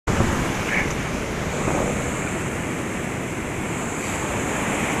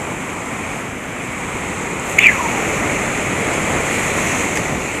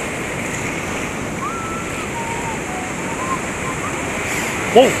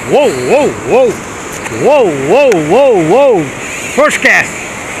Whoa, whoa, whoa, whoa. Whoa, whoa, whoa, whoa. First cast.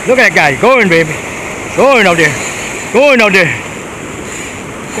 Look at that guy. Going, baby. Going out there. Going out there.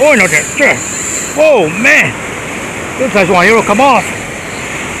 Going out there. Sure. Oh, man. Good size one. Here will come off.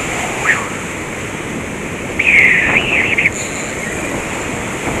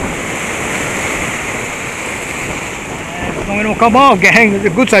 It don't come off, gang. There's a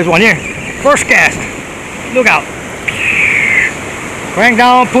good size one here. First cast. Look out. Crank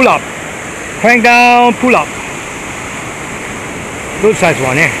down, pull up. Crank down, pull up. Good size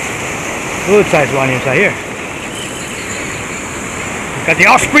one here. Good size one inside here. Got the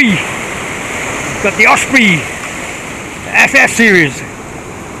Osprey. Got the Osprey. The FF series.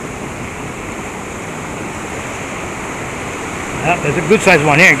 There's a good size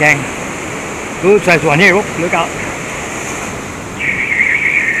one here, gang. Good size one here. Oh, look out.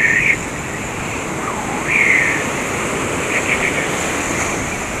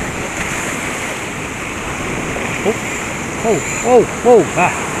 Oh.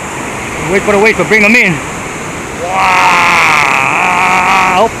 Wait for the weight to bring them in. Wow.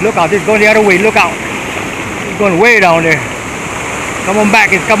 Oh, look out. This is going the other way. Look out. It's going way down there. Come on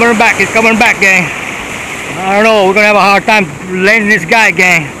back. It's coming back. It's coming back, gang. I don't know. We're going to have a hard time landing this guy,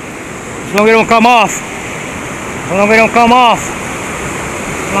 gang. As long as it don't come off. As long as it don't come off.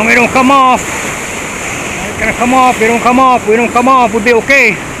 As long as it don't come off. It's going to come off. It don't come off. We don't come off. We'll be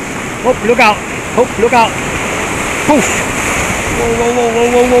okay. Oh, look out. Oh, look out. Poof. Whoa.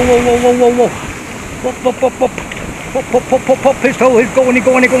 Whoop. His toe, he's going.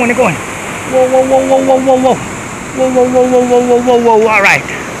 Whoa. All right.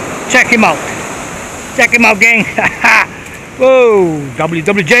 Check him out. Check him out, gang. Whoa.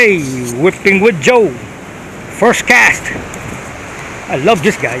 WWJ. Whipping with Joe. First cast. I love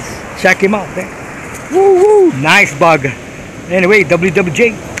this, guys. Check him out, man. Woo. Nice bug. Anyway,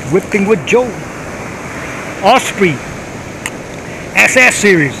 WWJ. Whipping with Joe. Osprey SS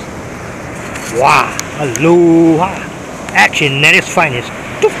series. Wow. Aloha. Action at its finest.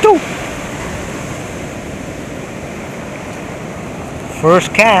 Doof.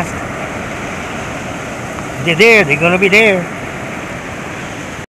 First cast. They're there. They're gonna be there.